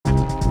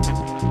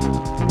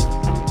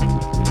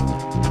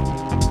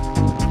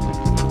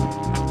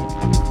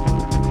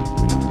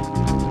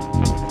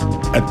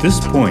At this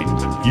point,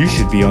 you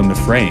should be on the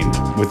frame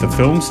with a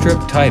film strip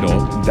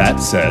title that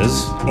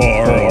says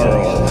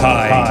Oral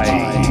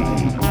Hygiene.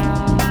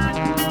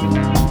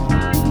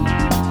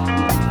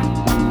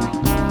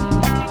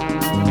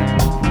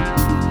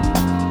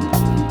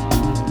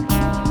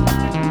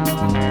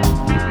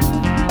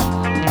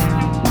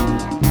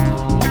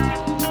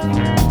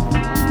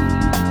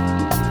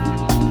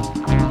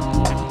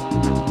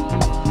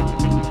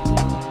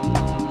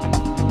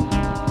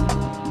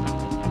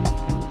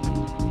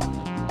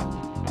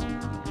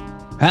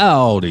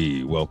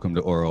 Howdy, welcome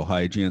to Oral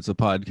Hygiene. It's a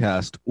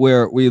podcast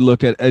where we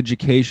look at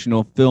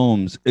educational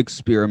films,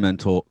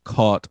 experimental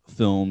caught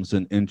films,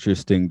 and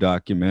interesting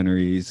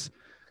documentaries.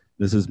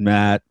 This is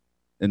Matt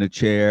in a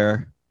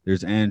chair.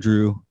 There's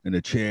Andrew in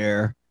a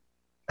chair.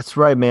 That's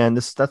right, man.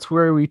 That's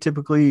where we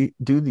typically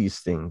do these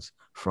things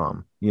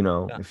from. You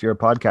know, If you're a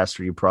podcaster,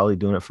 you're probably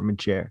doing it from a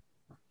chair.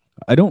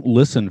 I don't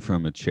listen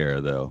from a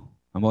chair, though.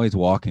 I'm always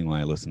walking when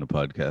I listen to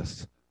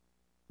podcasts.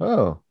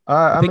 Oh,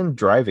 I'm in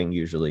driving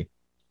usually.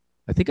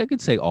 I think I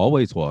could say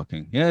always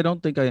walking. Yeah, I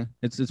don't think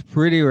it's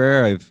pretty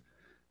rare I've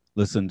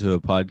listened to a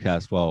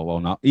podcast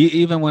while not.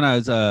 Even when I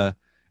was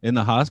in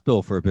the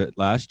hospital for a bit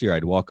last year,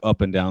 I'd walk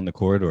up and down the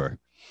corridor.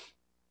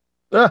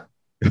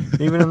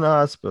 Even in the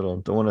hospital,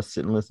 don't want to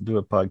sit and listen to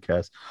a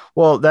podcast.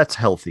 Well, that's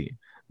healthy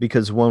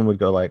because one would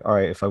go like, all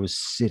right, if I was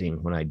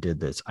sitting when I did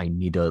this, I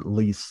need to at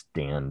least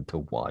stand to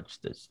watch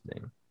this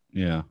thing.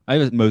 Yeah, I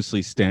have a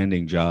mostly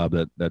standing job.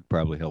 That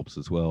probably helps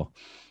as well.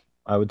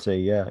 I would say,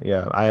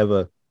 yeah. I have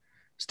a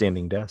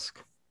standing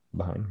desk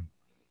behind me.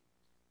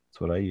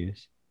 That's what I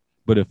use.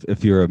 But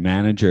if you're a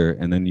manager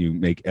and then you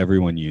make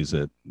everyone use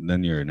it,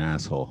 then you're an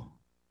asshole.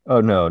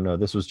 Oh no,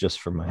 this was just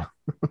for my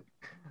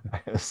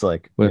it's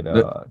like,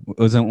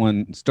 wasn't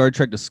one Star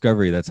Trek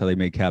Discovery, that's how they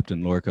made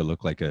Captain Lorca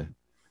look like a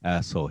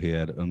asshole. He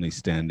had only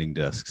standing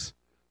desks.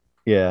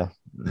 Yeah.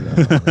 No,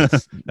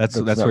 that's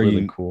where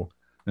really cool.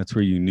 That's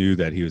where you knew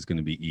that he was going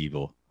to be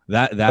evil.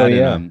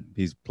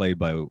 He's played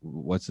by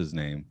what's his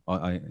name?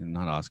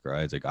 Not Oscar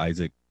Isaac.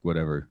 Isaac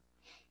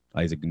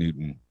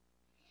Newton,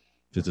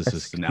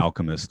 physicist and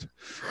alchemist.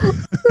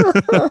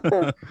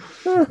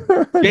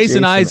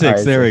 Jason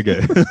Isaacs. There we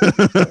go.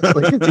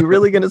 Like, is he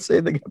really going to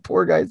say the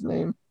poor guy's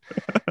name?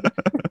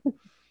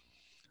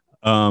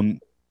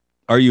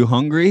 Are you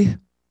hungry,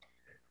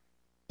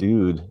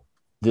 dude?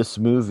 This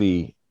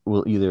movie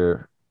will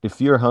either,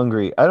 if you're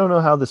hungry, I don't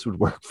know how this would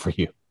work for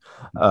you.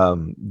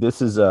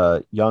 This is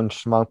Jan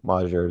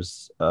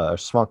Schmunkmeyer's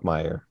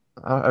Schmunkmeyer.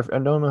 I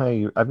don't know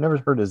how I've never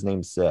heard his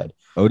name said.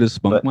 Otis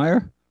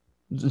Spunkmeyer?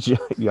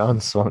 Jan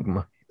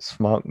Schmunkmeyer.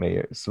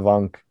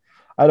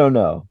 I don't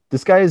know.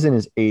 This guy is in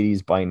his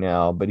 80s by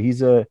now, but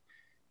he's a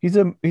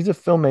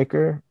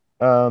filmmaker.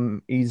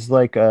 He's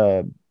like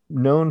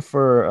known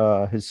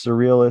for his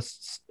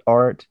surrealist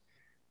art.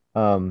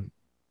 The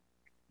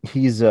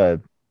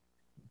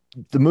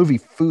movie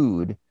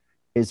Food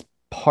is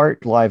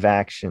part live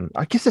action.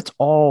 I guess it's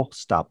all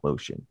stop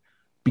motion,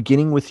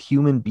 beginning with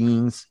human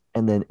beings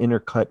and then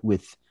intercut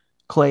with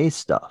clay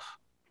stuff.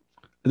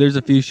 There's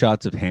a few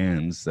shots of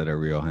hands that are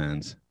real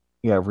hands.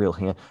 Yeah, real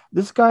hand.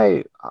 This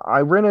guy, I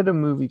rented a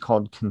movie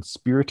called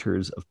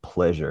Conspirators of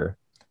Pleasure,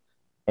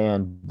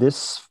 and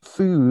this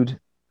Food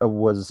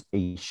was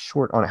a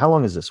short on. How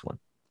long is this one?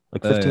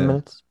 Like 15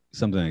 minutes?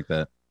 Something like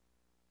that.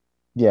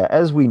 Yeah,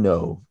 as we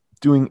know,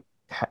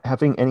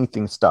 having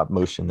anything stop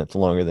motion that's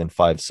longer than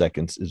 5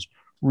 seconds is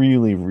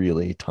really,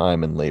 really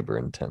time and labor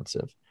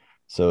intensive.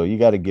 So you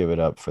got to give it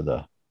up for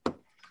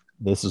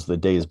this is the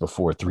days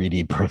before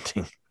 3D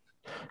printing.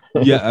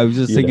 Yeah, I was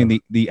just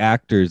thinking the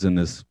actors in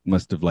this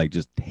must have like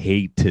just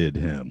hated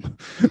him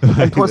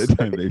by the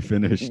time they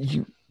finished.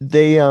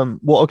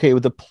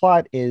 The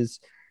plot is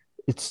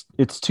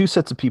it's two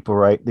sets of people,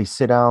 right? They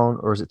sit down,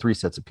 or is it three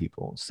sets of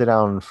people? Sit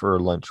down for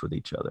lunch with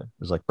each other.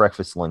 There's like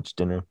breakfast, lunch,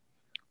 dinner.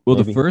 Well,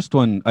 maybe. The first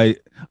one, I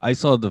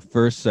saw the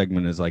first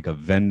segment as like a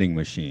vending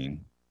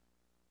machine.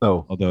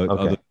 Oh,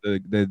 although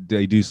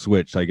they do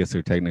switch. I guess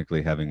they're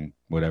technically having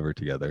whatever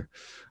together.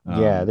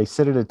 Yeah, they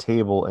sit at a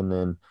table, and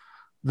then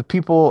the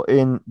people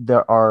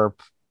the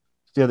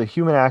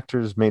human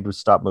actors made with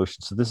stop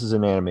motion. So this is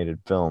an animated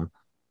film,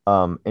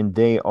 and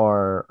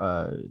they're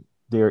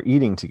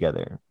eating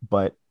together,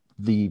 but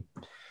the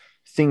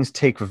things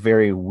take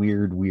very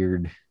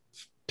weird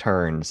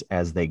turns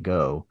as they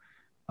go.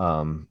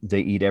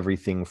 They eat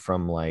everything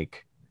from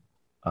like,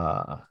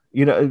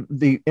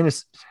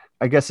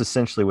 I guess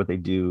essentially what they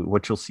do,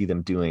 what you'll see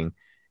them doing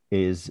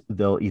is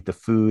they'll eat the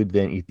food,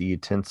 then eat the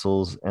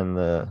utensils and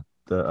the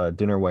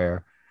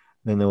dinnerware.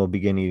 Then they will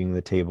begin eating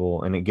the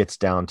table, and it gets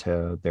down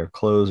to their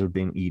clothes are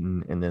being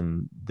eaten, and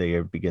then they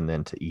begin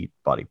then to eat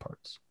body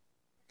parts.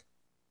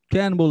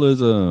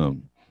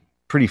 Cannibalism.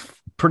 Pretty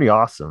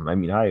awesome. I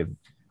mean,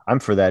 I'm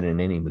for that in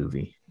any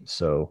movie.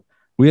 So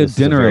we had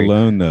dinner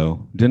alone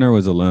though. Dinner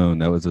was alone.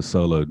 That was a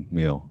soloed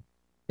meal.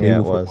 Yeah,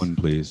 it was. One,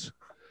 please.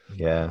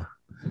 Yeah.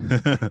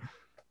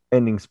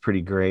 Ending's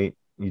pretty great.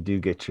 You do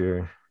get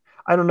your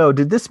I don't know.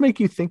 Did this make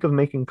you think of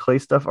making clay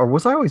stuff, or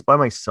was I always by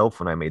myself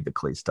when I made the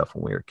clay stuff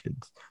when we were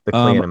kids? The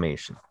clay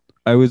animation.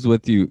 I was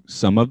with you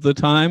some of the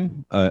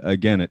time.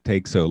 Again, it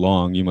takes so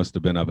long. You must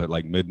have been up at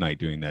like midnight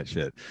doing that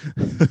shit.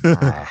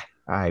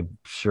 I'm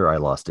sure I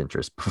lost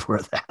interest before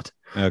that.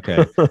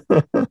 Okay.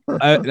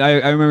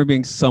 I remember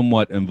being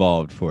somewhat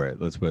involved for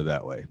it, let's put it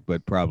that way,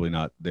 but probably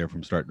not there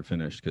from start to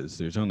finish because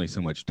there's only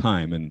so much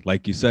time. And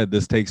like you said,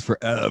 this takes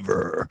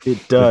forever.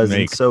 It does.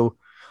 And so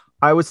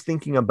I was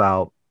thinking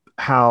about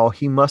how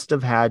he must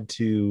have had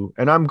to,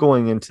 and I'm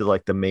going into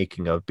like the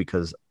making of,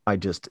 because I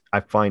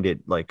find it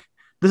like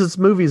this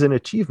movie's an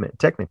achievement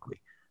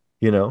technically,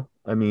 I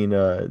mean,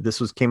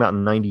 this came out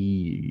in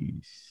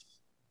 93,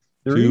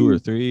 2 or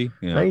 3,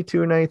 yeah.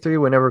 92 or 93,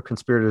 whenever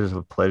Conspirators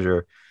of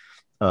Pleasure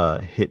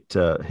hit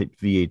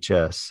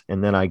VHS.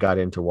 And then I got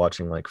into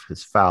watching like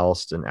his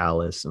Faust and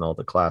Alice and all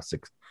the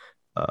classic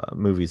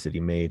movies that he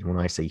made. When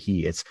I say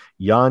he, it's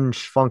Jan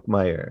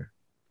Spunkmeyer.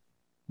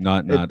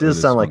 Not it does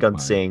Otis sound like I'm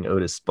Spunkmeyer. saying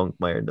Otis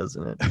Spunkmeyer,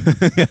 doesn't it?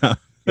 Yeah.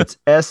 It's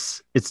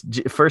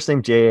first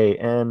name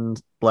Jan,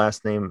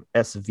 last name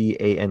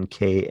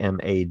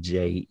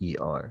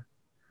Svankmajer.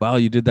 Wow,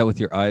 you did that with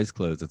your eyes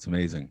closed. That's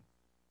amazing.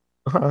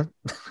 Uh-huh.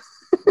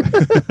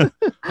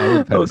 I would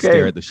have had to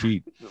stare at the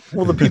sheet.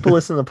 Well, the people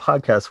listening to the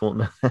podcast won't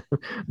know that.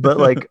 But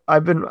like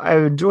I've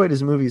enjoyed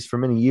his movies for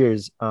many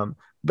years. But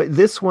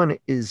this one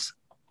is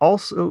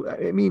also,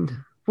 I mean,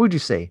 what would you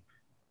say?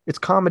 It's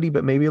comedy,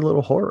 but maybe a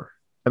little horror.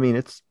 I mean,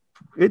 it's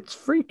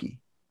freaky.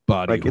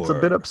 Body like horror. It's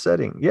a bit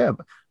upsetting. Yeah.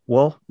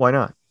 Well, why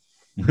not?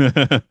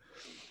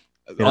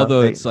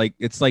 Although it's like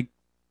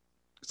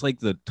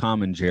the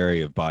Tom and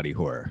Jerry of body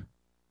horror.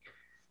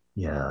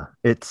 Yeah,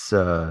 it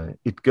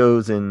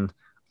goes in.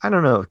 I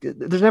don't know.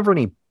 There's never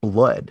any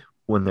blood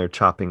when they're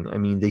chopping. I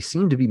mean, they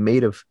seem to be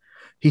made of.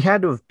 He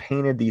had to have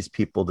painted these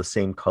people the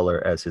same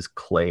color as his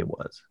clay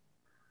was.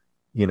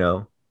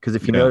 Because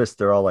if you notice,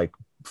 they're all like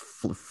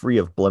free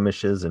of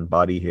blemishes and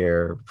body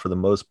hair for the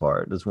most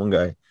part. There's one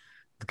guy,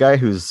 the guy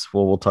who's,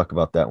 well, we'll talk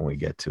about that when we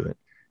get to it.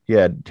 He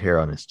had hair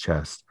on his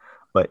chest,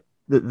 but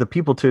the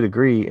people, to a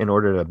degree, in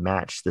order to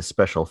match the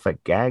special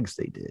effect gags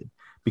they did,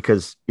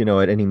 because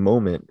at any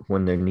moment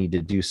when they need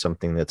to do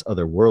something that's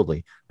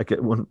otherworldly, like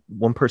when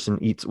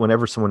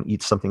whenever someone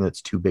eats something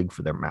that's too big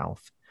for their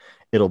mouth,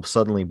 it'll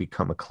suddenly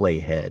become a clay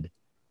head,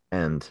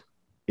 and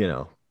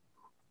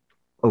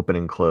open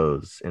and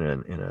close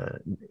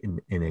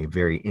in a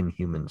very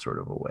inhuman sort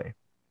of a way.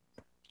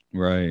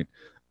 Right.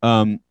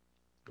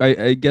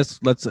 I guess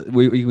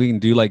we can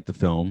do like the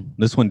film.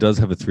 This one does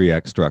have a 3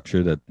 act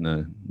structure that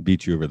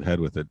beats you over the head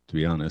with it, to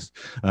be honest.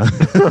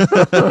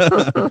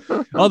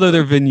 Although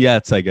they're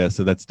vignettes, I guess,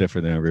 so that's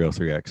different than a real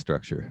 3 act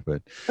structure.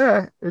 But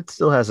it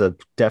still has a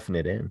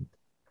definite end.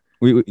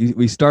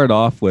 We start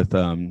off with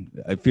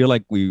I feel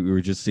like we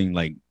were just seeing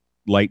like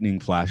lightning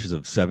flashes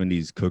of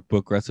 70s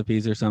cookbook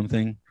recipes or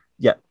something.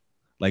 Yeah.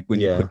 Like when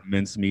you put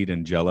mincemeat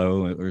in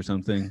Jello or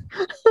something.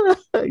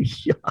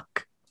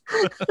 Yuck.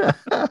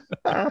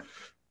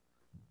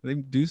 They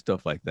do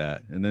stuff like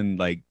that, and then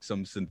like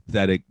some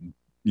synthetic,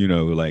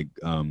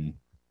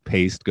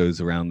 paste goes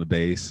around the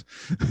base.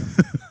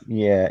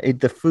 Yeah,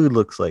 the food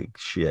looks like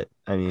shit.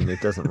 I mean, it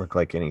doesn't look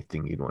like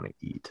anything you'd want to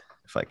eat,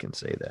 if I can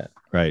say that.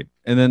 Right,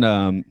 and then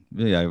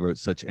I wrote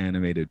such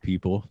animated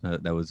people.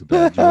 That was a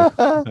bad joke.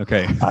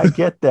 Okay, I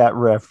get that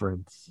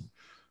reference.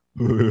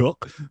 So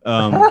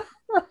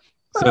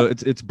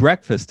it's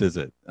breakfast, is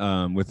it?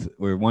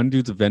 Where one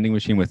dude's a vending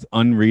machine with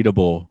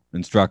unreadable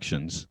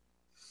instructions.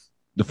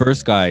 The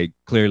first guy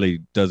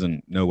clearly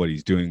doesn't know what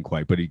he's doing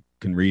quite, but he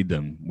can read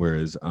them.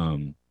 Whereas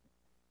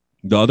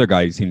the other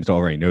guy seems to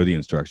already know the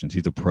instructions.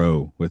 He's a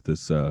pro with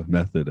this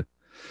method.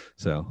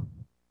 So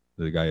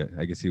the guy,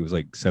 I guess he was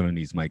like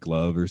 70s Mike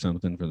Love or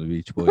something from the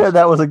Beach Boys. Yeah,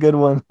 that was a good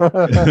one.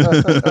 But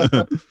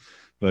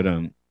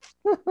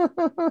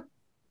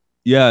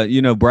yeah,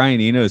 Brian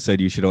Eno said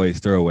you should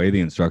always throw away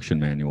the instruction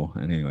manual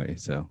anyway.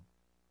 So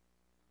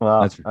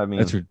well, that's for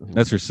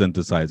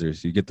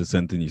synthesizers. You get the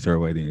synth and you throw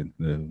away the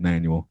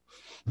manual.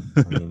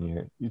 I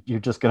mean, you're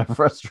just gonna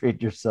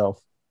frustrate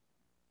yourself.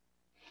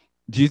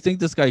 Do you think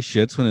this guy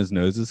shits when his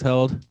nose is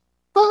held?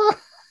 What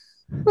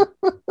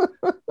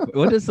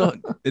is that?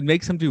 It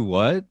makes him do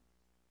what?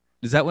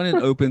 Is that when it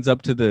opens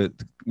up to the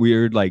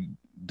weird like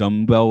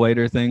dumbbell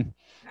waiter thing?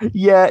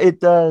 Yeah, it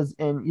does.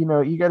 And you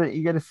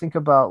gotta think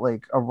about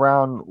like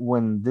around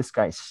when this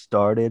guy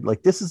started.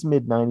 Like this is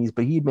mid-90s,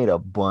 but he made a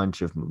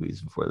bunch of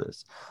movies before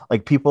this.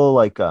 Like people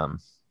like oh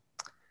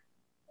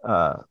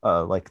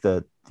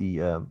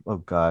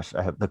gosh,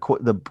 I have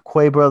the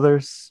Quay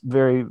brothers,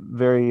 very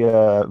very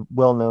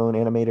well-known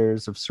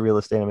animators of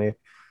surrealist anime.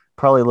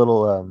 Probably a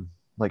little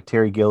like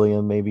Terry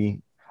Gilliam,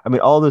 maybe. I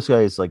mean, all those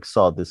guys like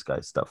saw this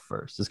guy's stuff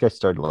first. This guy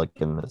started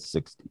like in the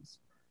 60s,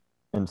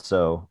 and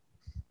so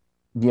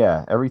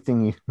yeah,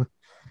 everything you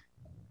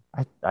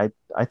I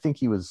think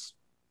he was,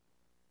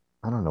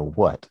 I don't know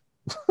what.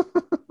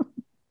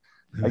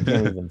 I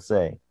can't even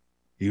say.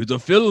 He was a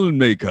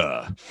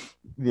filmmaker.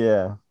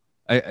 Yeah.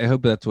 I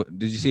hope that's what.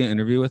 Did you see an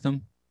interview with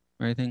him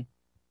or anything?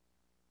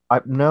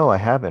 No, I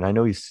haven't. I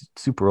know he's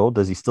super old.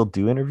 Does he still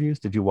do interviews?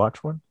 Did you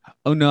watch one?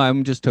 Oh no,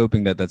 I'm just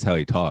hoping that that's how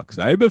he talks.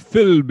 I'm a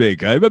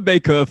filmmaker. I'm a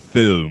maker of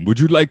film. Would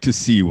you like to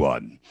see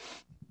one?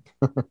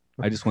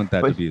 I just want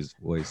that to be his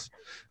voice.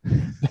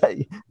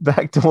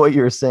 Back to what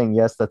you were saying.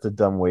 Yes, that's a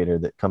dumbwaiter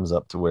that comes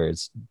up to where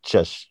it's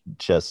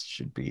chest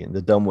should be, and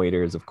the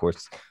dumbwaiter is, of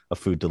course, a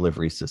food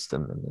delivery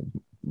system and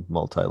a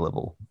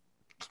multi-level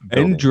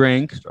and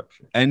drink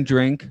structure. And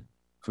drink.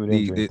 Food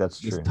and drink. That's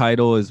this true.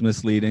 Title is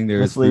misleading.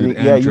 There's misleading.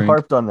 Food Yeah, and you drink.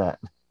 harped on that.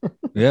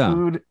 Yeah.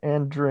 Food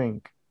and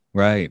drink.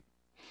 Right.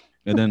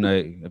 And then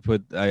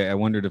I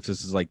wondered if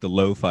this is like the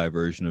lo-fi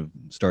version of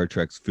Star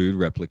Trek's food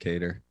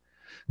replicator.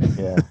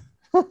 Yeah.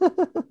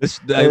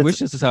 I wish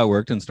this is how it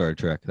worked in Star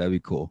Trek. That'd be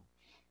cool.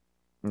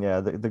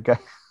 Yeah, the guy.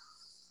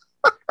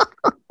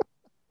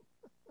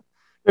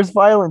 There's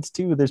violence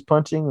too. There's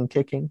punching and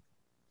kicking.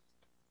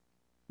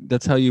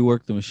 That's how you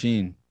work the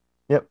machine.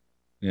 Yep.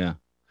 Yeah.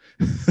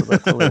 So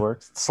that's how it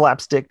works.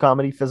 Slapstick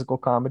comedy, physical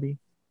comedy.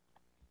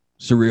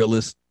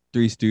 Surrealist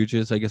Three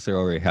Stooges. I guess they're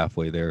already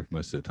halfway there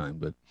most of the time,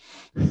 but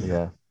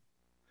yeah.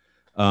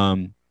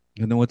 And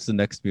then what's the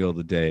next meal of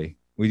the day?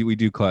 We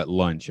do call it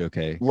lunch,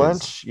 okay?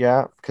 Lunch,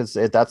 yeah, because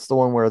that's the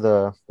one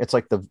where it's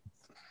like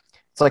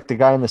the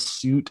guy in the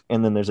suit,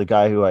 and then there's a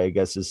guy who I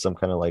guess is some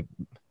kind of like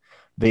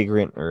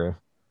vagrant, or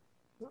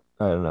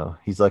I don't know.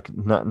 He's like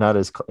not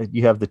as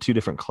you have the two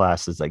different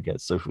classes, I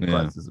guess, social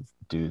classes of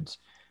dudes.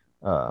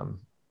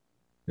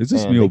 Is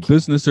this meal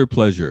business or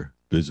pleasure?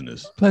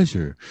 Business.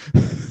 Pleasure.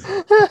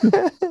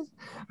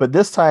 But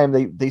this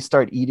time they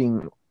start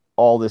eating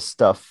all this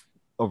stuff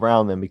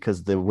around them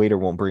because the waiter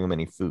won't bring them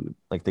any food.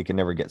 Like they can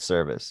never get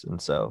service. And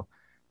so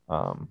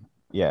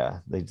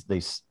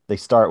they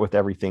start with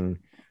everything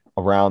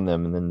around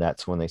them, and then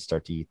that's when they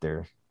start to eat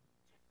their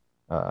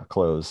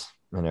clothes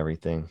and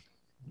everything.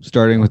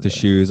 Starting with the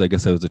shoes. I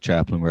guess that was a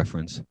Chaplin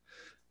reference.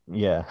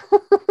 Yeah.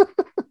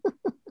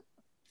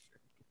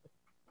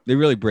 They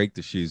really break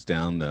the shoes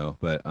down though,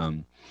 but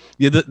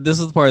this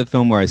is the part of the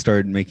film where I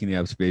started making the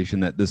observation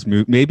that this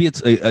movie, maybe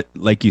it's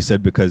like you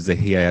said, because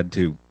he had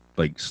to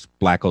like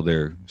blackle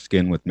their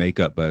skin with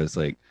makeup, but it's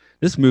like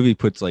this movie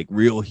puts like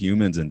real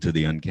humans into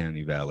the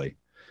uncanny valley.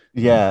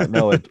 Yeah,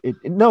 no,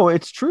 no,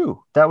 it's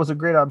true. That was a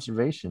great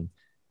observation,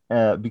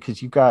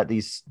 because you've got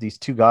these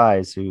two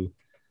guys who,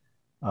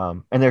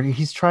 and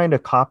he's trying to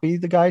copy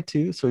the guy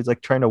too, so he's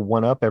like trying to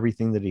one up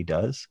everything that he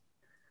does.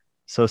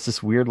 So it's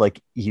this weird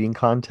like eating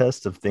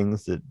contest of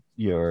things that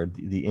you're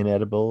the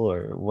inedible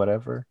or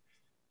whatever.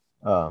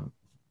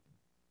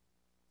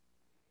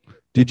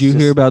 Did you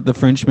hear about the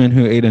Frenchman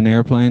who ate an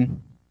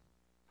airplane?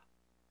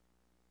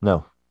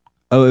 No.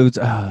 Oh, it was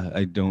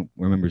I don't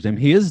remember his name.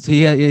 He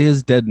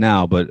is dead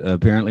now, but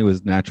apparently it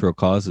was natural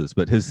causes.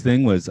 But his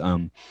thing was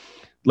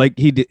like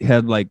he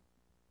had like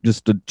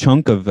just a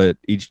chunk of it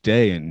each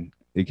day, and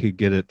he could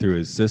get it through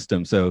his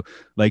system. So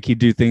like he'd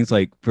do things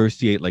like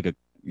first he ate like a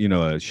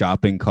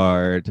shopping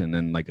cart, and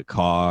then like a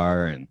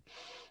car, and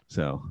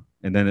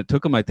then it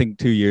took him I think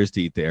 2 years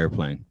to eat the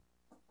airplane.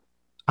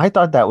 I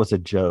thought that was a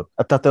joke.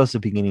 I thought that was the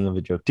beginning of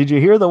a joke. Did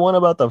you hear the one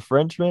about the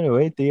Frenchman who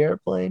ate the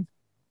airplane?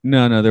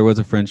 No, there was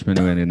a Frenchman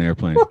who ate an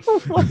airplane.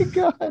 Oh my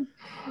god!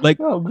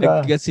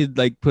 I guess he'd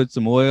like put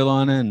some oil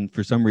on it, and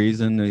for some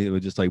reason it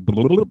would just like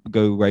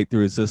go right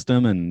through his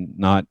system and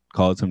not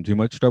cause him too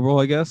much trouble.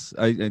 I guess.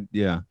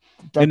 Yeah.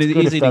 And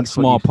he's eating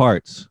small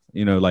parts,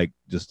 like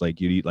just like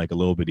you'd eat like a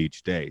little bit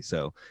each day.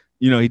 So,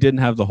 he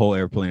didn't have the whole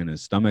airplane in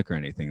his stomach or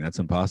anything. That's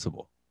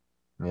impossible.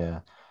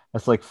 Yeah.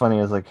 That's like funny.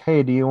 I was like,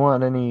 hey, do you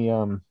want any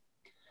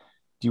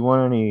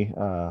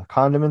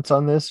condiments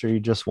on this, or you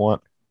just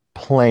want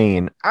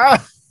plain?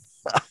 Ah!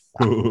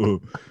 No,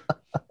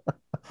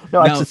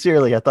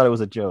 sincerely, I thought it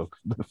was a joke.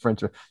 The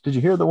French. Did you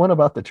hear the one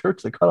about the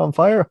church that caught on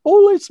fire?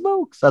 Holy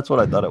smokes! That's what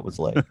I thought it was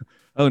like.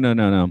 Oh,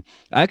 no.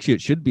 Actually,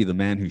 it should be the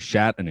man who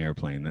shat an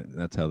airplane.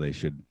 That's how they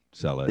should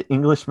sell it. The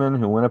Englishman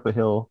who went up a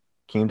hill,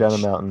 came down a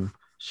mountain,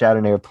 shat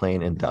an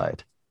airplane, and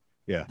died.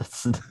 Yeah.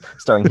 That's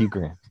starring Hugh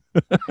Grant.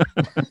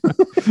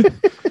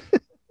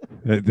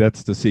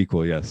 That's the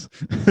sequel, yes.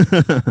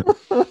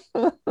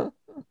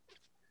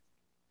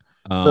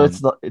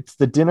 So it's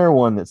the dinner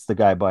one that's the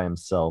guy by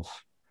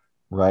himself,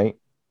 right?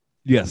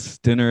 Yes,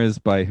 dinner is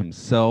by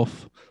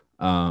himself.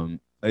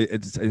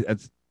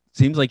 It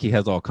seems like he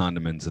has all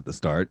condiments at the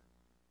start.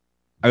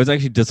 I was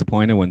actually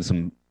disappointed when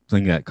something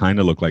that kind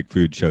of looked like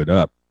food showed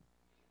up.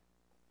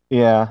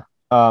 Yeah.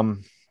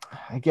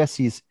 I guess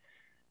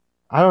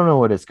I don't know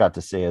what it's got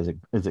to say. Is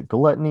it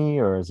gluttony,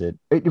 or is it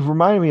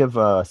reminded me of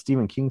a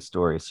Stephen King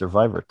story,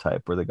 Survivor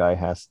type, where the guy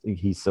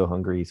he's so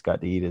hungry he's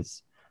got to eat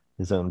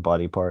his own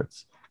body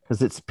parts.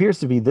 Because it appears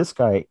to be this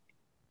guy,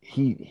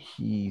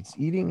 he's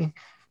eating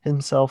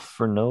himself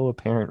for no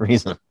apparent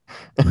reason.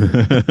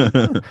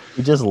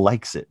 He just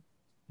likes it.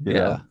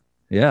 Yeah.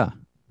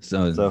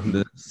 So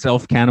the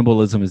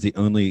self-cannibalism is the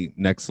only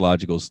next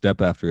logical step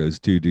after those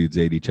two dudes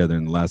ate each other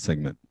in the last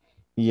segment.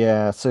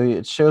 Yeah, so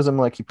it shows him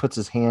like he puts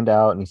his hand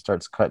out and he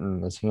starts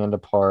cutting his hand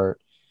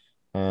apart.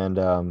 And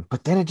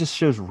but then it just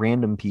shows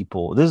random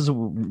people. This is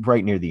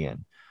right near the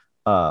end.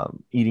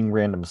 eating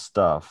random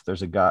stuff.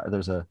 There's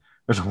a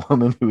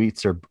woman who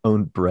eats her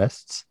own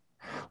breasts.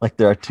 Like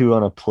there are two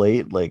on a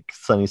plate, like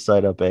sunny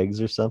side up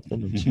eggs or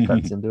something, and she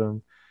cuts into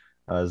them.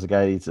 There's a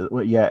guy that eats it.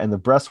 Well, yeah, and the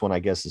breast one, I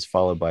guess, is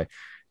followed by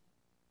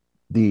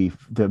the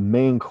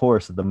main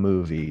course of the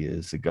movie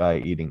is a guy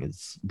eating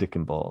his dick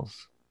and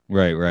balls.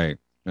 Right.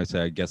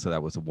 I guess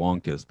that was a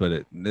wonkus,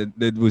 but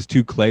it was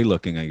too clay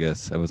looking, I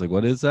guess. I was like,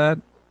 what is that?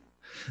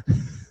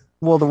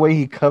 Well, the way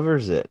he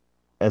covers it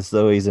as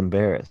though he's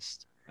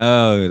embarrassed.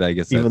 Oh, I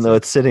guess even though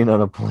it's sitting on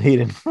a plate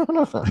in front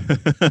of him.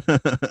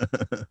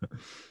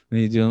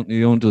 you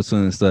don't just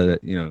let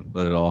it,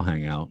 let it all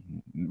hang out,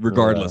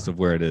 regardless of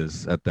where it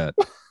is at that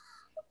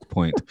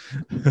point.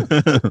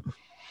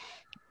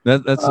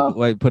 That's what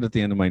I put at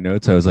the end of my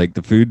notes. I was like,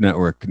 the Food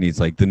Network needs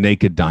like the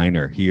naked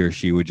diner. He or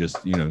she would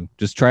just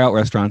try out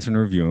restaurants and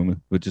review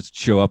them. Would just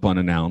show up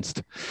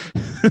unannounced.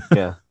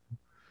 Yeah,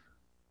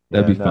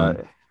 that'd be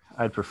fun.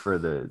 I'd prefer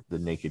the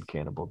naked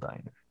cannibal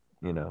diner.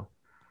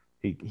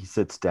 He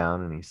sits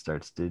down and he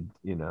starts to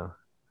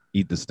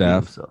eat the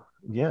staff.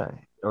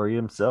 Or eat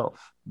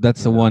himself.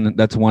 That's one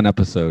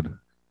episode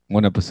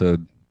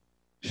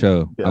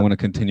show. I want a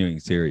continuing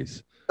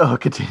series. Oh,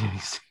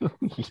 continuing.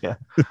 Yeah.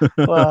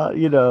 Well,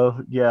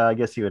 I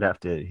guess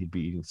he'd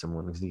be eating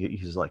someone because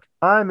he's like,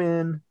 I'm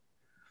in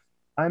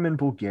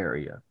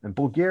Bulgaria, and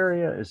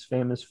Bulgaria is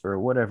famous for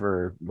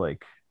whatever,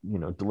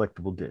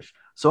 delectable dish.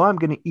 So I'm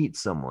gonna eat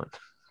someone.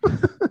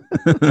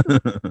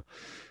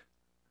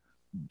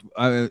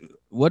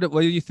 What do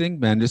you think,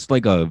 man? Just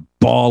like a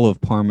ball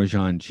of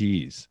Parmesan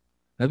cheese.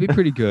 That'd be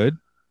pretty good.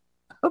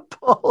 A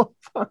ball of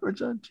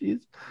Parmesan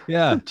cheese.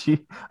 Yeah.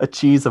 A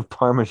cheese of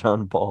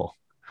Parmesan ball.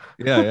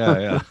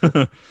 Yeah.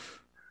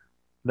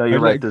 No, you're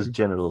right. Those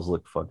genitals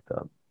look fucked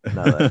up.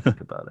 Now that I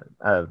think about it.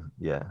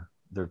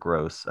 They're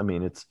gross. I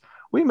mean,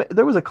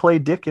 there was a clay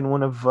dick in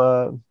one of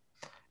the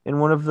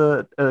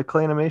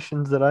clay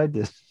animations that I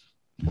did.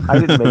 I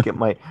didn't make it.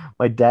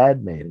 My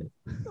dad made it.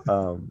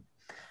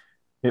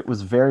 It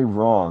was very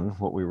wrong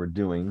what we were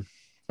doing,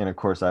 and of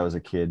course, I was a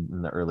kid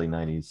in the early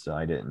 '90s, so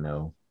I didn't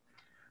know.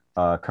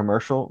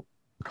 Commercial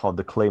called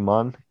the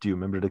Claymon. Do you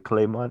remember the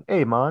Claymon?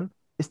 Hey, man,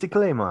 it's the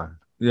Claymon.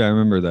 Yeah, I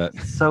remember that.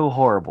 So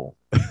horrible.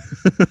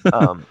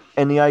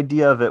 And the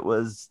idea of it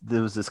was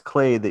there was this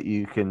clay that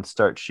you can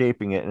start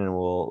shaping it, and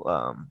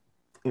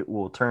it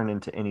will turn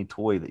into any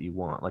toy that you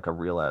want, like a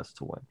real ass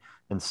toy.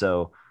 And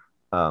so,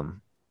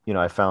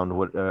 I found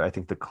what I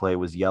think the clay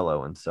was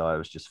yellow, and so I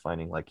was just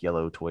finding like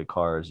yellow toy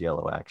cars,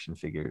 yellow action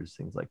figures,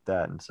 things like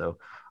that. And so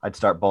I'd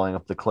start balling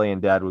up the clay,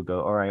 and Dad would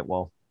go, "All right,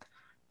 well,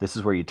 this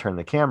is where you turn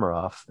the camera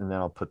off, and then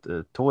I'll put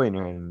the toy in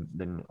your hand, and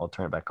then I'll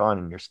turn it back on,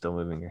 and you're still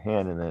moving your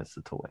hand, and then it's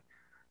the toy."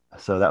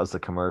 So that was the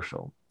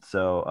commercial.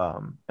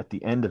 So at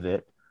the end of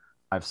it,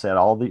 I've set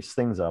all these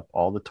things up,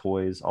 all the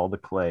toys, all the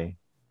clay,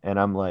 and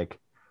I'm like,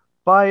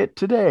 buy it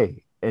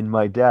today. And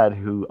my dad,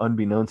 who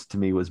unbeknownst to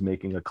me was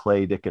making a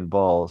clay dick and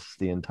balls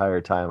the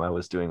entire time I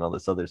was doing all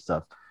this other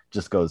stuff,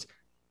 just goes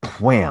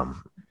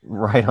wham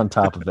right on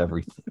top of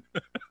everything.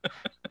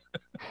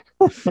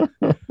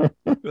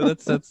 Well,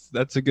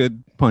 that's a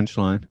good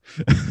punchline.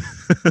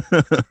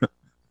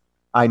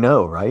 I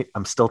know, right?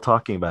 I'm still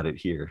talking about it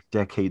here,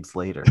 decades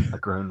later. A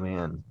grown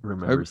man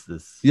remembers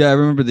this. Yeah, I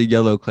remember the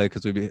yellow clay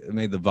because we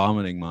made the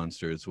vomiting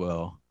monster as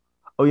well.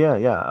 Oh yeah.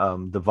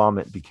 The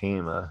vomit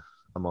became a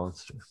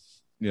monster.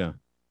 Yeah.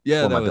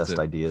 It's one of my best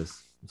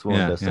ideas. It's one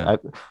of the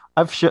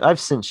best. I've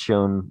since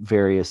shown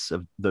various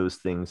of those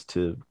things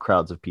to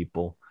crowds of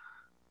people.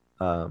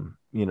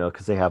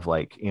 Because they have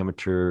like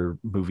amateur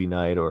movie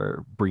night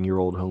or bring your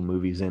old home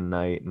movies in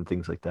night and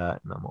things like that.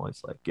 And I'm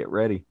always like, get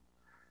ready.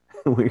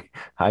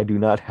 I do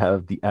not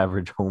have the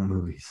average home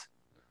movies.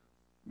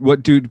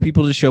 What do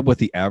people just show up with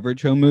the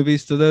average home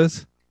movies to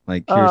those?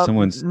 Like here's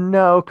someone's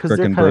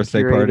freaking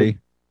birthday party.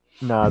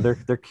 No, they're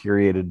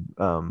curated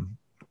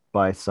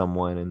by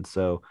someone, and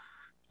so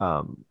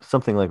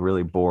something like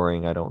really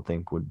boring I don't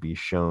think would be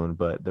shown.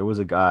 But there was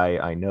a guy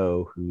I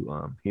know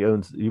who he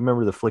owns. You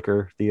remember the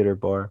Flicker Theater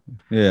Bar?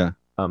 Yeah.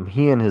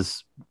 He and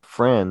his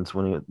friends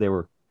when they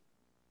were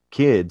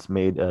kids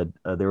made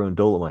their own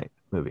Dolomite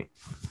movie.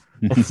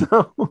 And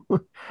so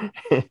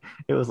it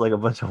was like a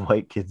bunch of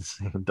white kids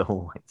saying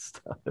Dolomite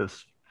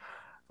stuff.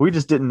 We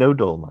just didn't know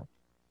Dolomite.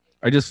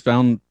 I just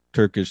found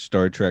Turkish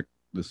Star Trek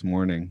this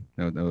morning.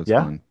 That was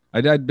fun.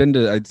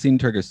 I'd seen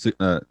Turkish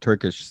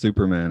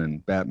Superman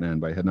and Batman,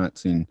 but I had not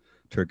seen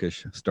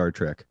Turkish Star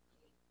Trek.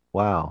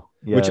 Wow.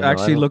 Yeah, which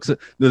actually looks.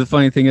 The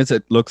funny thing is,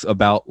 it looks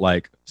about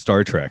like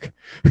Star Trek.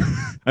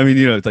 I mean,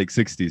 it's like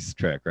 60s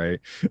Trek, right?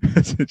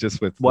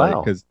 Just with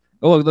because.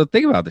 Oh, the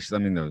thing about this, I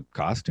mean, the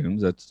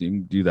costumes, you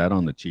can do that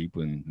on the cheap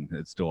and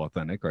it's still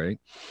authentic, right?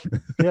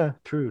 Yeah,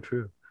 true.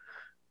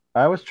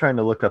 I was trying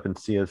to look up and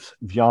see if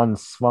Jan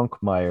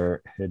Svankmajer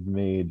had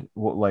made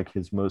what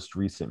his most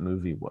recent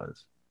movie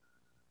was.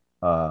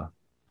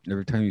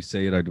 Every time you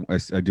say it,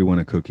 I do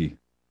want a cookie.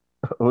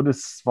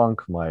 Otis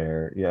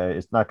Svankmajer. Yeah,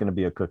 it's not going to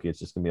be a cookie. It's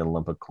just going to be a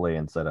lump of clay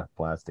inside a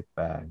plastic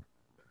bag.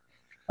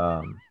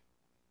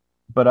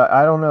 But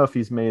I don't know if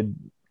he's made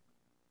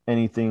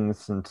anything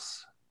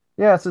since...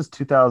 Yeah, it says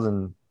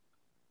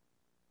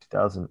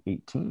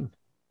 2018.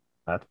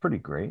 That's pretty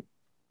great.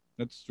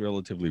 That's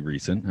relatively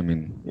recent. I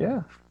mean,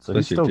 Yeah. So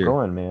he's still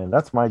going, man.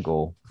 That's my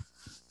goal.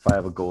 If I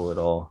have a goal at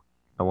all,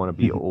 I want to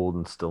be old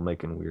and still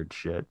making weird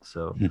shit.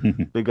 So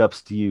big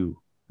ups to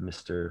you,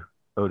 Mr.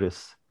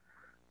 Otis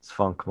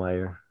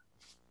Spunkmeyer.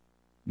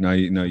 No,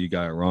 you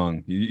got it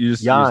wrong. You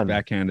just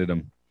backhanded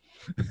him.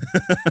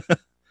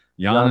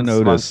 Jan and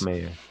Otis.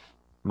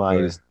 My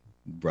Otis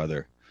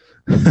brother.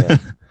 Yeah.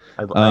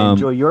 I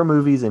enjoy your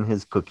movies and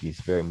his cookies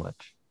very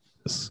much.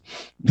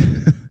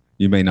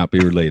 You may not be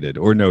related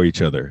or know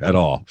each other at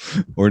all,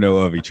 or know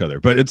of each other,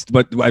 but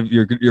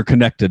you're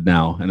connected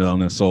now and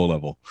on a soul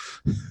level.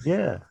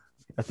 Yeah,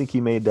 I think he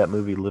made that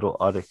movie Little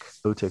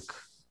Otik,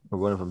 or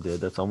one of them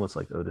did. That's almost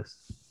like Otis.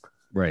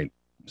 Right.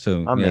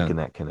 So I'm making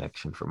that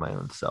connection for my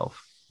own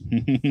self.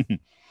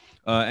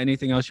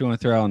 Anything else you want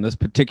to throw out on this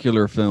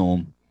particular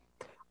film?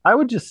 I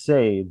would just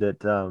say that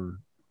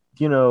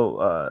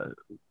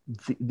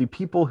the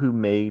people who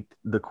made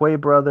the Quay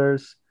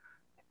brothers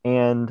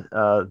and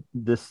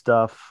this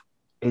stuff,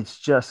 it's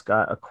just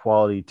got a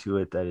quality to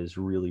it that is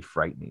really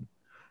frightening.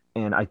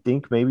 And I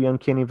think maybe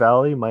Uncanny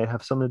Valley might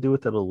have something to do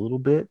with it a little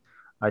bit.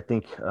 I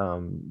think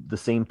the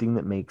same thing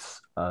that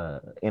makes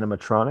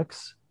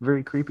animatronics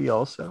very creepy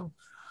also.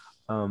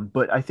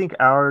 But I think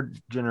our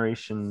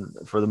generation,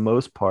 for the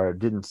most part,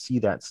 didn't see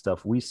that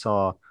stuff. We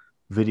saw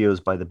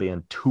videos by the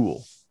band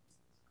Tool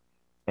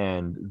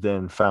and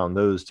then found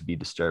those to be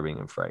disturbing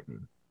and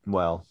frightening.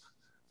 Well,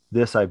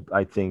 this, I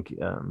think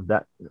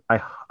that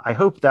I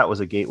hope that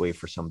was a gateway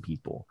for some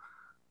people,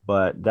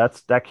 but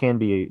that can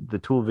be, the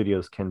Tool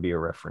videos can be a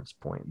reference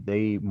point.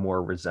 They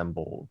more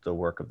resemble the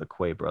work of the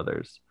Quay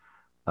brothers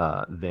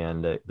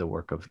than the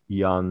work of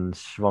Jan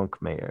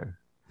Spunkmeyer.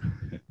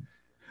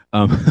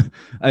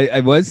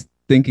 I was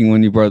thinking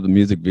when you brought the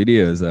music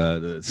videos,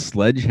 the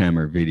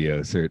Sledgehammer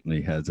video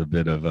certainly has a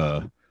bit of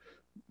a.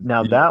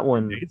 Now that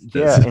one,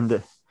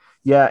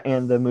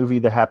 and the movie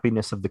The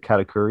Happiness of the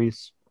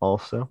Katakuris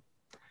also,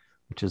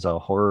 which is a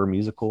horror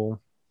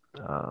musical.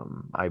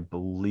 I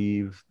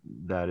believe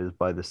that is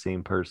by the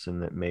same person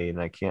that made,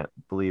 and I can't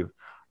believe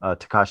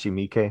Takashi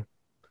Miike.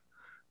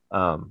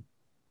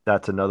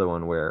 That's another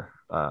one where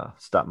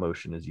stop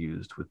motion is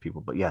used with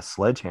people. But yeah,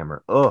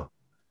 Sledgehammer. Oh,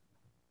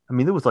 I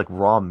mean, there was like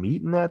raw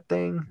meat in that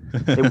thing.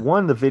 It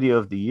won the Video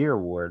of the Year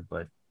award,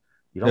 but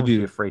you'd almost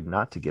be afraid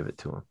not to give it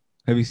to him.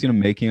 Have you seen a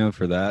making of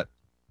for that?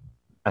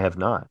 I have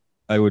not.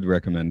 I would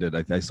recommend it.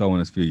 I saw one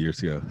a few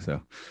years ago.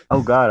 So.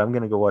 Oh God, I'm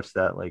gonna go watch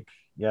that.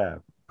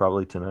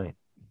 Probably tonight.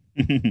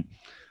 That's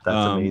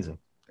amazing.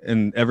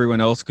 And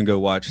everyone else can go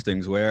watch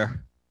things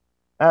where?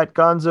 At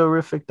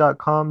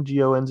gonzorific.com,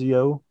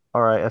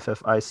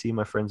 GONZORIFFIC.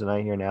 My friends and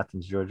I here in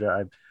Athens,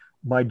 Georgia.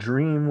 My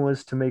dream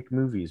was to make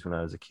movies when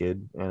I was a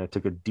kid, and I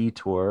took a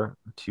detour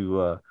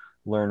to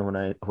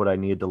learn what I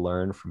needed to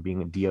learn from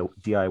being a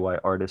DIY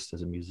artist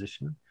as a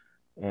musician,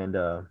 and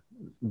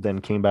then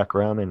came back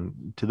around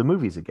and to the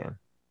movies again.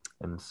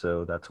 And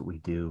so that's what we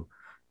do.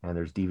 And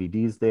there's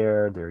DVDs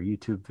there, there are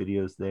YouTube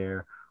videos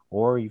there,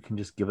 or you can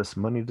just give us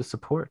money to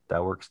support.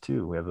 That works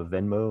too. We have a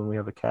Venmo and we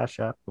have a Cash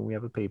App and we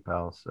have a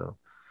PayPal. So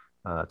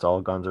it's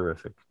all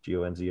Gonzorific,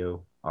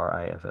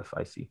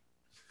 GONZORIFFIC.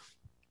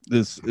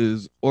 This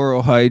is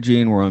Oral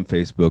Hygiene. We're on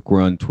Facebook.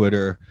 We're on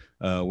Twitter.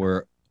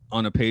 We're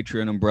on a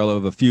Patreon umbrella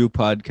of a few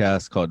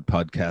podcasts called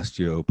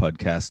Podcastio,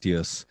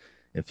 Podcastius,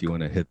 if you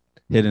want to hit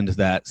into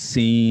that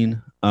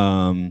scene.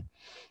 I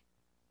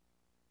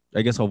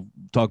guess I'll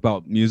talk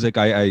about music.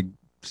 I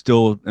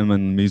still am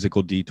on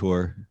musical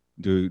detour,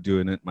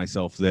 doing it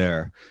myself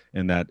there,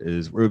 and that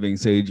is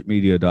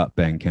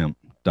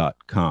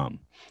rovingsagemedia.bandcamp.com.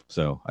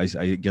 So I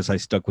guess I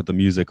stuck with the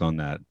music on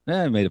that.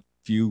 I made a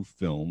few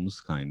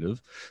films, kind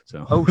of.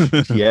 So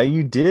yeah,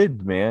 you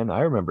did, man. I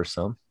remember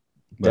some.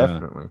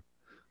 Definitely.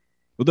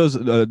 Well, those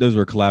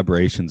were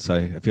collaborations.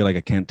 I feel like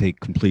I can't take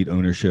complete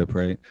ownership,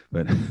 right?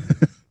 But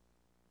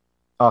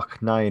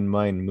Ach nein,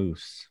 mein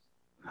Moose.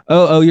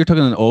 Oh, you're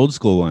talking on old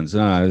school ones.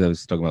 No, I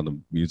was talking about the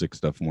music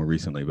stuff more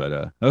recently,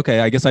 but okay,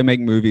 I guess I make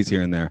movies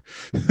here and there.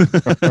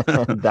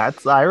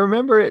 I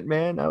remember it,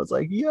 man. I was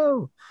like,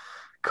 yo,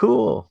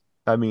 cool.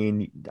 I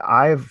mean,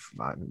 I've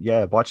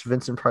watched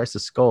Vincent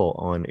Price's Skull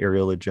on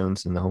Areola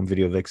Jones and the Home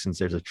Video Vixens.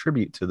 There's a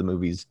tribute to the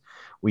movies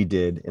we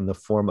did in the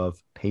form of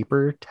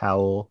paper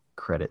towel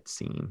credit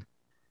scene.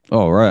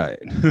 All right.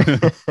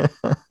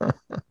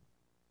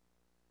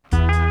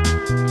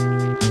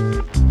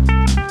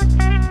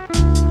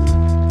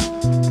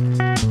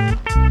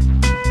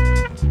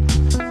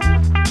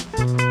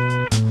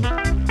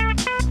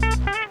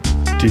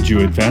 Did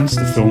you advance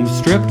the film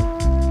strip?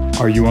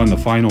 Are you on the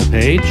final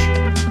page?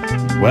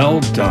 Well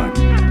done.